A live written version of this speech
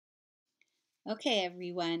Okay,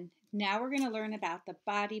 everyone. Now we're going to learn about the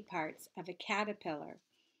body parts of a caterpillar.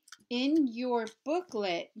 In your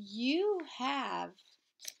booklet, you have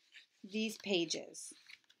these pages.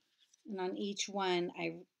 And on each one,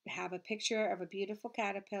 I have a picture of a beautiful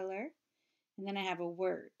caterpillar, and then I have a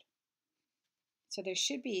word. So there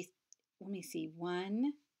should be, let me see,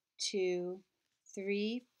 1, 2,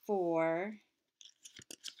 3, 4.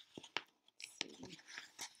 Let's see.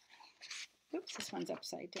 Oops, this one's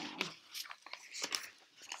upside down.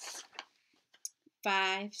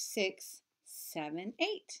 5, 6, 7,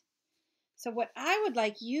 8. So what I would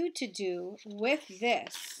like you to do with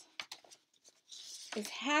this is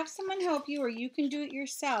have someone help you, or you can do it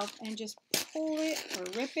yourself and just pull it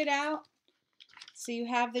or rip it out so you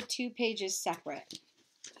have the two pages separate.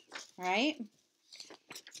 All right?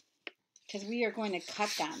 Because we are going to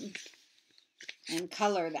cut them and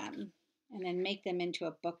color them and then make them into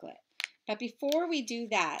a booklet. But before we do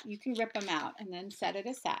that, you can rip them out and then set it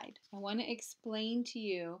aside. I want to explain to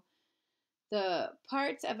you the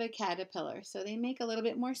parts of a caterpillar so they make a little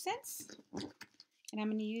bit more sense. And I'm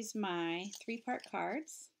going to use my 3-part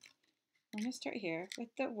cards. I'm going to start here with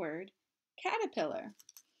the word caterpillar.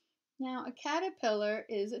 Now, a caterpillar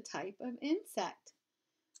is a type of insect.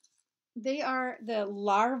 They are the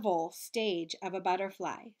larval stage of a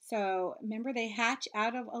butterfly. So remember, they hatch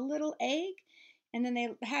out of a little egg, and then they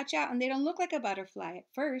hatch out, and they don't look like a butterfly at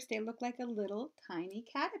first. They look like a little tiny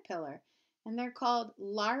caterpillar, and they're called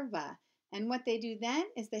larvae. And what they do then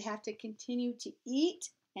is they have to continue to eat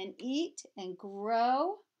and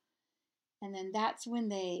grow. And then that's when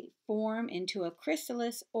they form into a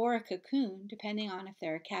chrysalis or a cocoon, depending on if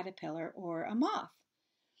they're a caterpillar or a moth.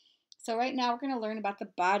 So right now we're going to learn about the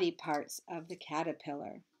body parts of the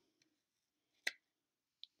caterpillar.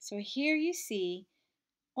 So here you see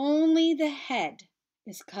only the head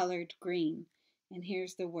is colored green. And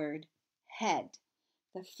here's the word head.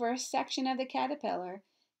 The first section of the caterpillar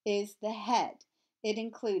is the head. It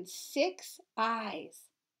includes 6 eyes.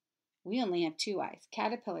 We only have 2 eyes.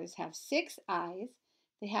 Caterpillars have 6 eyes.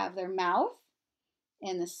 They have their mouth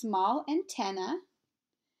and the small antenna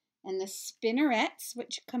and the spinnerets,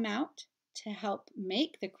 which come out to help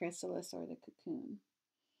make the chrysalis or the cocoon.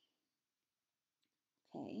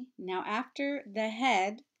 Okay, now after the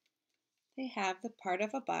head, they have the part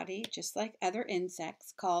of a body, just like other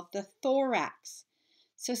insects, called the thorax.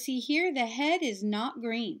 So see here, the head is not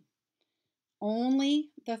green. Only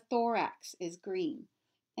the thorax is green.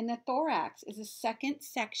 And the thorax is the second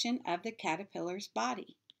section of the caterpillar's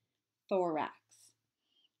body. Thorax.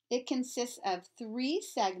 It consists of 3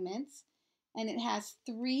 segments, and it has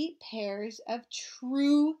 3 pairs of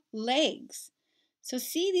true legs. So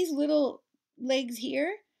see these little legs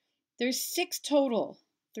here? There's 6 total.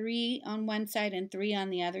 3 on one side and 3 on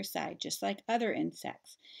the other side, just like other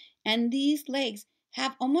insects. And these legs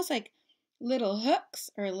have almost like little hooks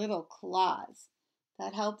or little claws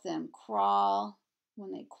that help them crawl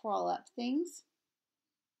when they crawl up things,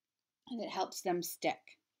 and it helps them stick.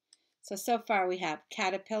 So far we have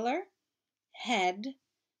caterpillar, head,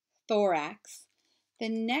 thorax. The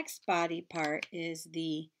next body part is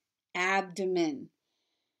the abdomen.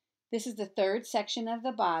 This is the third section of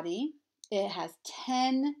the body. It has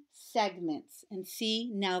 10 segments. And see,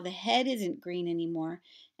 now the head isn't green anymore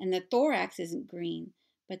and the thorax isn't green.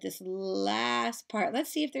 But this last part, let's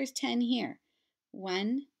see if there's 10 here.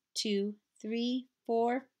 1, 2, 3,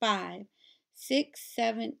 4, 5, 6,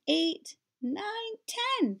 7, 8, 9,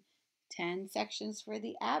 10. 10 sections for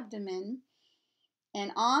the abdomen.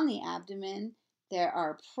 And on the abdomen, there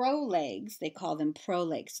are prolegs. They call them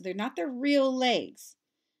prolegs. So they're not the real legs,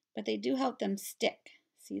 but they do help them stick.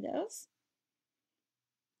 See those?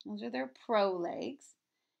 Those are their prolegs.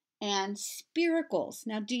 And spiracles.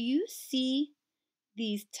 Now, do you see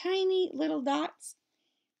these tiny little dots?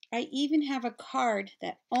 I even have a card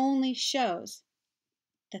that only shows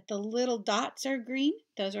that the little dots are green.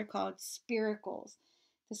 Those are called spiracles.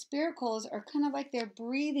 The spiracles are kind of like their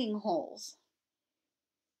breathing holes.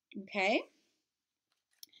 Okay?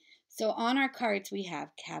 So on our cards we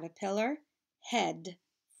have caterpillar, head,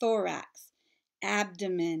 thorax,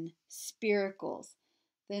 abdomen, spiracles.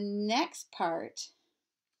 The next part,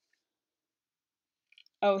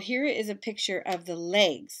 oh, here is a picture of the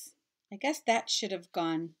legs. I guess that should have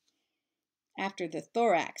gone after the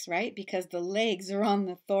thorax, right? Because the legs are on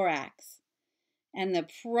the thorax and the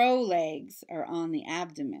prolegs are on the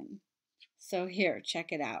abdomen. So here,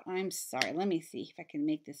 check it out. I'm sorry, let me see if I can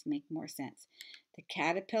make this make more sense. The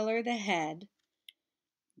caterpillar, the head,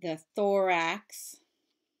 the thorax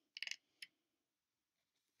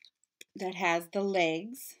that has the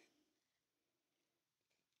legs,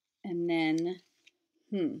 and then,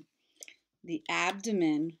 the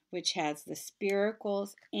abdomen, which has the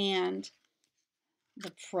spiracles and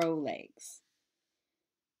the prolegs.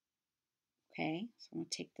 Okay, so I'm going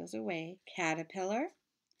to take those away. Caterpillar,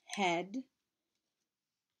 head,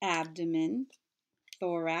 abdomen,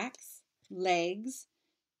 thorax, legs,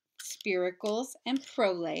 spiracles, and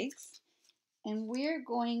prolegs. And we're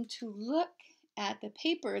going to look at the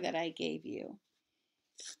paper that I gave you.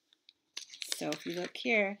 So if you look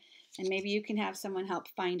here, and maybe you can have someone help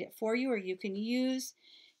find it for you, or you can use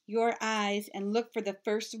your eyes and look for the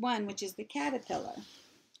first one, which is the caterpillar.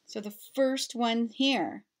 So the first one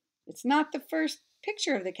here, it's not the first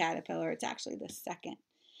picture of the caterpillar, it's actually the second.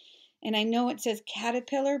 And I know it says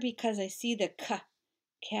caterpillar because I see the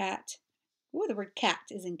cat. Oh, the word cat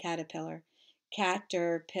is in caterpillar.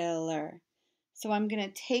 Caterpillar. So I'm going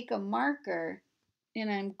to take a marker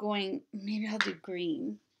and I'm going, maybe I'll do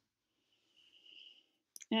green.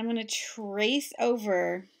 And I'm going to trace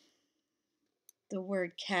over the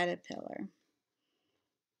word caterpillar.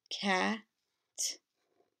 Cat.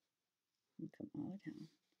 Come all down.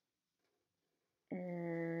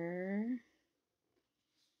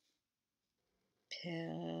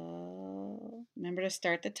 Pill. Remember to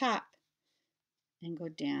start the top and go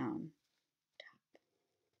down. Top.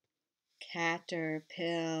 Caterpillar.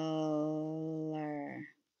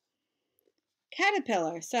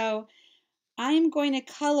 Caterpillar. So I'm going to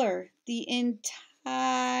color the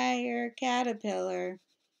entire caterpillar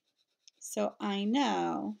so I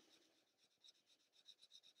know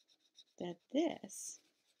that this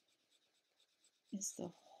is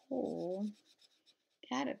the whole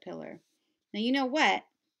caterpillar. Now you know what?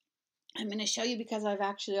 I'm going to show you because I've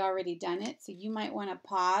actually already done it. So you might want to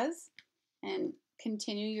pause and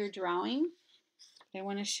continue your drawing. I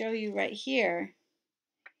want to show you right here.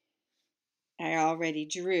 I already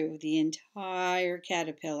drew the entire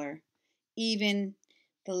caterpillar, even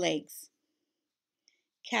the legs.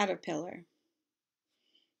 Caterpillar.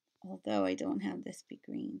 Although I don't have this be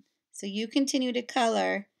green. So you continue to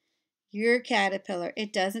color your caterpillar.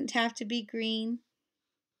 It doesn't have to be green.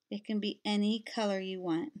 It can be any color you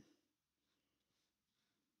want.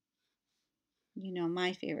 You know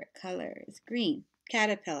my favorite color is green.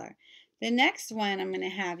 Caterpillar. The next one I'm going to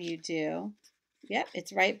have you do, yep,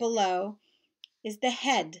 it's right below, is the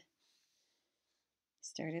head.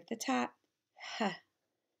 Start at the top. Head.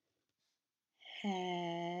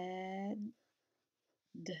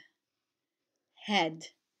 Head.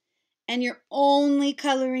 And you're only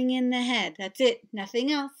coloring in the head. That's it.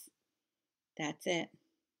 Nothing else. That's it.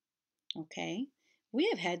 Okay. We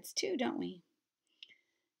have heads too, don't we?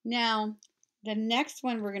 Now, the next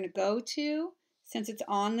one we're going to go to, since it's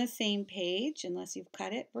on the same page, unless you've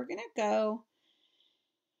cut it, we're going to go,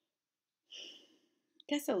 I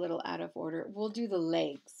guess a little out of order. We'll do the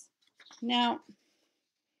legs. Now,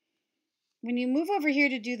 when you move over here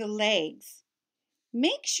to do the legs,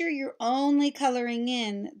 make sure you're only coloring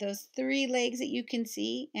in those 3 legs that you can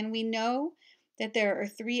see. And we know that there are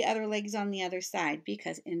 3 other legs on the other side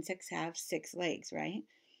because insects have 6 legs, right?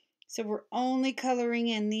 So we're only coloring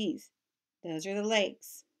in these. Those are the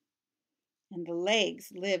legs. And the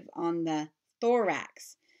legs live on the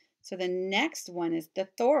thorax. So the next one is the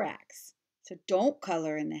thorax. So don't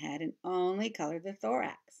color in the head and only color the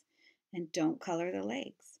thorax. And don't color the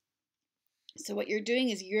legs. So what you're doing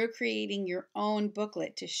is you're creating your own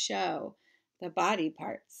booklet to show the body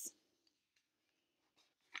parts.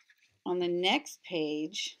 On the next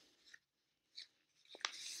page,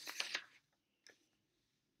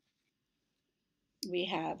 we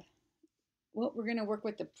have, well, we're going to work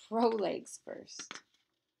with the prolegs first.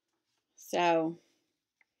 So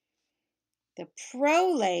the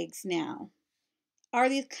prolegs now are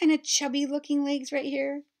these kind of chubby looking legs right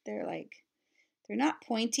here. They're not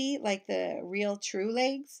pointy like the real true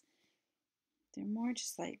legs. They're more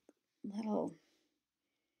just like little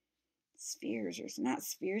spheres, or not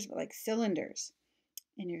spheres, but like cylinders.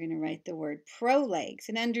 And you're going to write the word prolegs.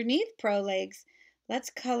 And underneath prolegs, let's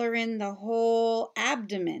color in the whole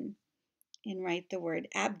abdomen and write the word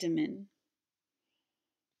abdomen.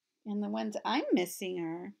 And the ones I'm missing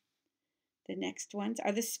are, the next ones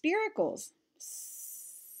are the spiracles.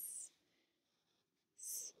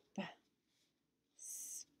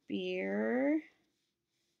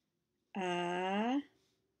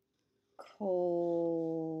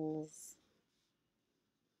 Coals.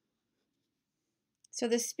 So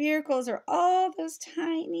the spiracles are all those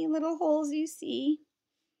tiny little holes you see.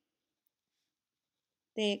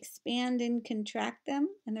 They expand and contract them,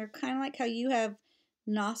 and they're kind of like how you have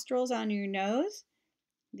nostrils on your nose.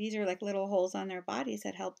 These are like little holes on their bodies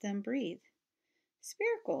that help them breathe.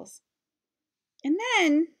 Spiracles. And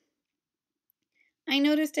then I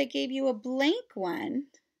noticed I gave you a blank one.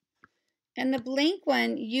 And the blank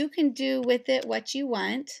one, you can do with it what you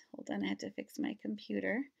want. Hold on, I have to fix my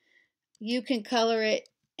computer. You can color it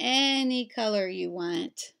any color you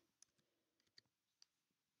want.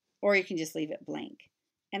 Or you can just leave it blank.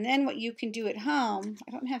 And then what you can do at home,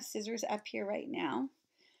 I don't have scissors up here right now,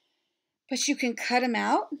 but you can cut them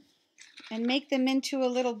out and make them into a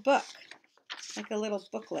little book, like a little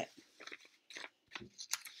booklet.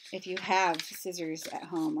 If you have scissors at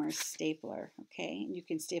home or a stapler, okay? And you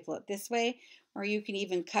can staple it this way, or you can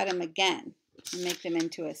even cut them again and make them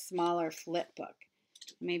into a smaller flip book.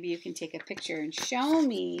 Maybe you can take a picture and show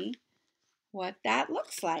me what that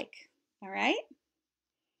looks like, all right?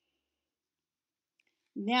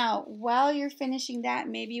 Now, while you're finishing that,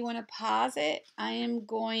 maybe you want to pause it. I am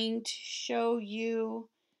going to show you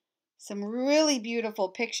some really beautiful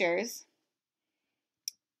pictures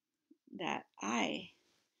that I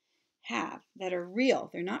have that are real.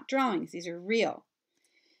 They're not drawings. These are real.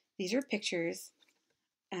 These are pictures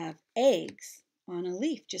of eggs on a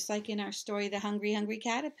leaf, just like in our story, The Hungry, Hungry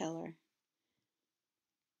Caterpillar.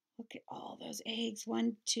 Look at all those eggs.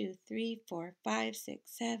 1, 2, 3, 4, 5, 6,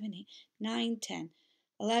 7, 8, 9, 10,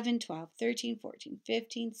 11, 12, 13, 14,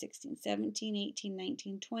 15, 16, 17, 18,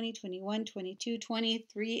 19, 20, 21, 22,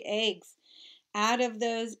 23 eggs. Out of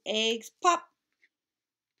those eggs, pop!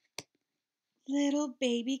 Little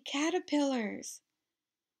baby caterpillars.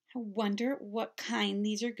 I wonder what kind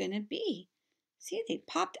these are going to be. See, they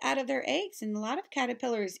popped out of their eggs, and a lot of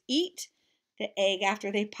caterpillars eat the egg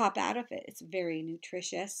after they pop out of it. It's very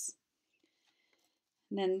nutritious.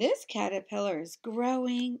 And then this caterpillar is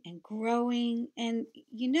growing and growing, and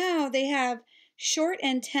you know they have short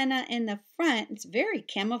antenna in the front. It's very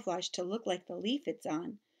camouflaged to look like the leaf it's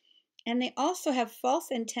on. And they also have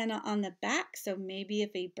false antenna on the back, so maybe if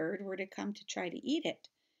a bird were to come to try to eat it,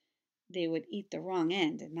 they would eat the wrong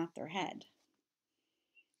end and not their head.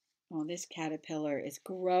 Well, this caterpillar is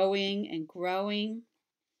growing and growing,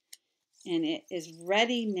 and it is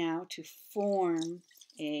ready now to form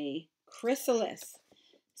a chrysalis.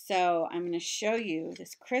 So I'm going to show you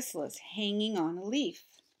this chrysalis hanging on a leaf.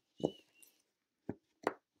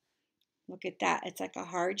 Look at that. It's like a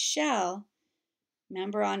hard shell.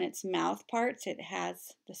 Remember, on its mouth parts, it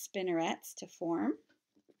has the spinnerets to form.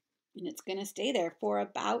 And it's going to stay there for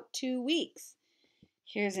about 2 weeks.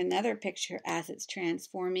 Here's another picture as it's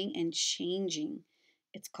transforming and changing.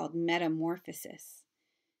 It's called metamorphosis.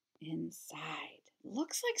 Inside,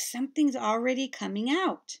 looks like something's already coming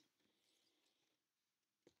out.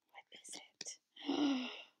 What is it?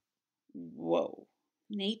 Whoa.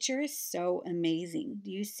 Nature is so amazing.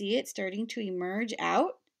 Do you see it starting to emerge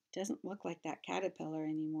out? Doesn't look like that caterpillar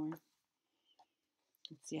anymore.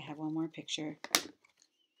 Let's see, I have one more picture.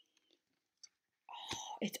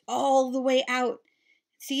 Oh, it's all the way out.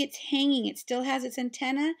 See, it's hanging. It still has its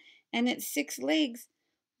antenna and its 6 legs.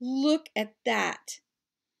 Look at that.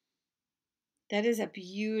 That is a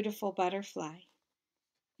beautiful butterfly.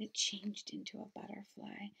 It changed into a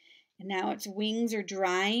butterfly. And now its wings are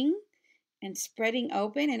drying and spreading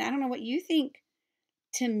open. And I don't know what you think.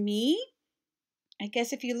 To me, I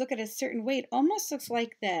guess if you look at a certain way, it almost looks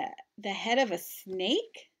like the head of a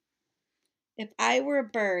snake. If I were a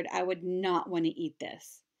bird, I would not want to eat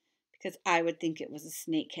this because I would think it was a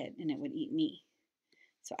snake head and it would eat me.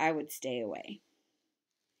 So I would stay away.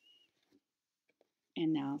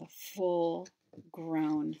 And now the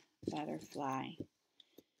full-grown butterfly.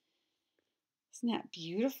 Isn't that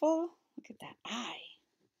beautiful? Look at that eye.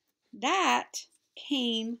 That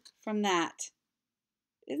came from that.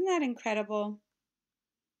 Isn't that incredible?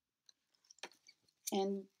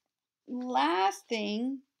 And last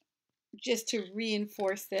thing, just to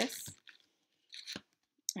reinforce this,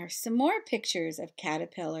 are some more pictures of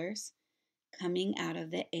caterpillars coming out of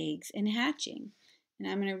the eggs and hatching. And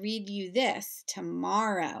I'm going to read you this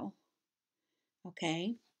tomorrow.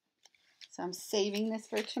 Okay? So I'm saving this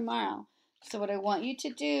for tomorrow. So what I want you to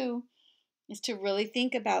do is to really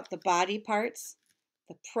think about the body parts,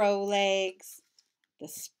 the prolegs, the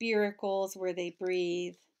spiracles where they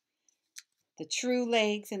breathe, the true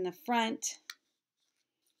legs in the front,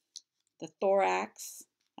 the thorax,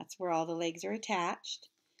 that's where all the legs are attached,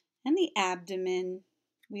 and the abdomen,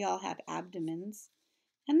 we all have abdomens,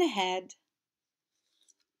 and the head,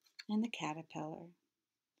 and the caterpillar.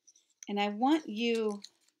 And I want you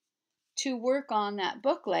to work on that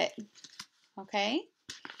booklet, okay?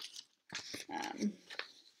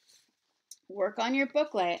 Work on your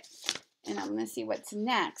booklet, and I'm going to see what's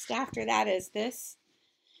next. After that is this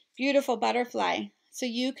beautiful butterfly. So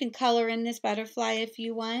you can color in this butterfly if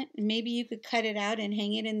you want. Maybe you could cut it out and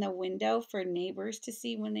hang it in the window for neighbors to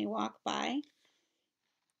see when they walk by.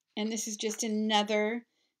 And this is just another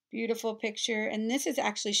beautiful picture. And this is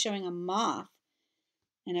actually showing a moth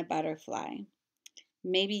and a butterfly.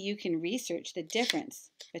 Maybe you can research the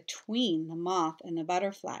difference between the moth and the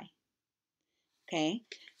butterfly. Okay?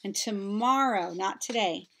 And tomorrow, not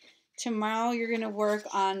today, tomorrow you're going to work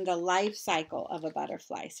on the life cycle of a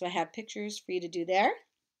butterfly. So I have pictures for you to do there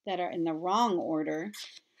that are in the wrong order.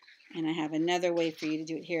 And I have another way for you to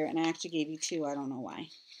do it here. And I actually gave you two. I don't know why.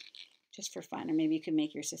 Just for fun. Or maybe you can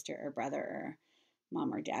make your sister or brother or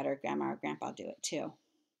mom or dad or grandma or grandpa do it too.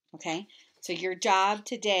 Okay? So your job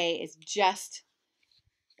today is just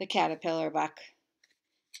the caterpillar buck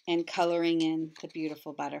and coloring in the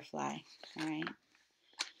beautiful butterfly. All right?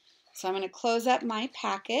 So I'm going to close up my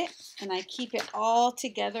packet, and I keep it all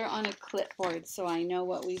together on a clipboard so I know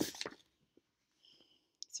where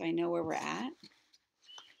we're at.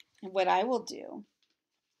 And what I will do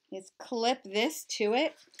is clip this to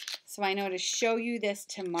it so I know to show you this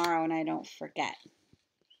tomorrow and I don't forget.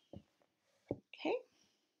 Okay?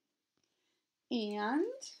 And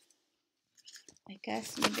I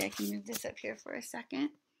guess maybe I can move this up here for a second.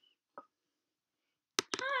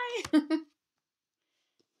 Hi!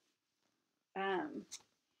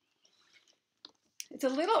 It's a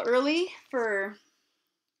little early for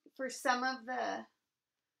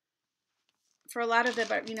a lot of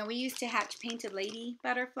the, we used to hatch painted lady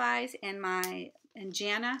butterflies, and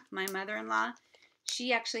Jana, my mother-in-law,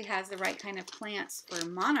 she actually has the right kind of plants for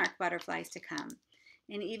monarch butterflies to come,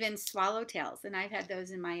 and even swallowtails, and I've had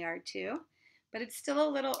those in my yard too, but it's still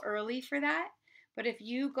a little early for that. But if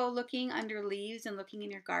you go looking under leaves and looking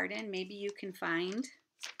in your garden, maybe you can find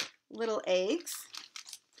little eggs.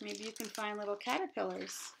 Maybe you can find little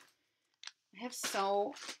caterpillars. I have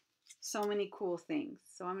so many cool things.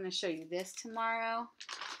 So I'm going to show you this tomorrow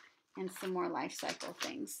and some more life cycle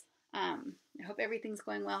things. I hope everything's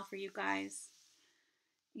going well for you guys,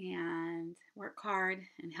 and work hard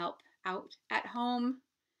and help out at home.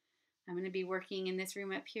 I'm going to be working in this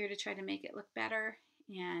room up here to try to make it look better,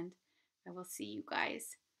 and I will see you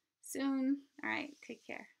guys soon. All right, take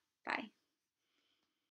care. Bye.